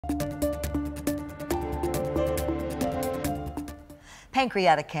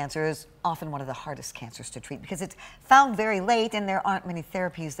Pancreatic cancer is often one of the hardest cancers to treat because it's found very late and there aren't many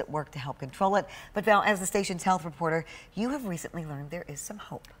therapies that work to help control it. But Val, as the station's health reporter, you have recently learned there is some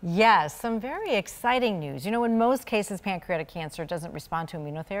hope. Yes, some very exciting news. You know, in most cases, pancreatic cancer doesn't respond to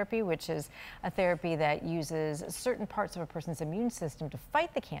immunotherapy, which is a therapy that uses certain parts of a person's immune system to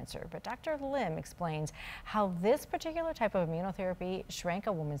fight the cancer. But Dr. Lim explains how this particular type of immunotherapy shrank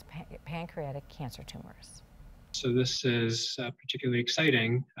a woman's pancreatic cancer tumors. So this is particularly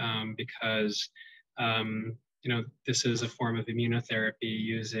exciting because this is a form of immunotherapy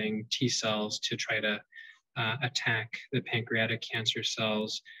using T cells to try to attack the pancreatic cancer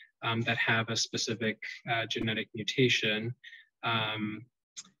cells that have a specific genetic mutation.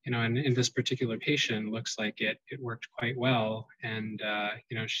 And in this particular patient, looks like it worked quite well. And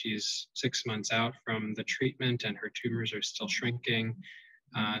she's 6 months out from the treatment, and her tumors are still shrinking.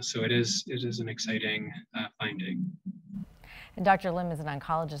 So it is an exciting finding. And Dr. Lim is an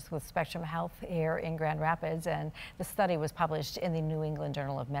oncologist with Spectrum Health here in Grand Rapids, and the study was published in the New England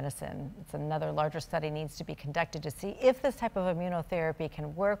Journal of Medicine. It's another larger study needs to be conducted to see if this type of immunotherapy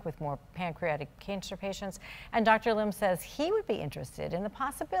can work with more pancreatic cancer patients. And Dr. Lim says he would be interested in the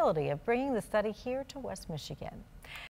possibility of bringing the study here to West Michigan.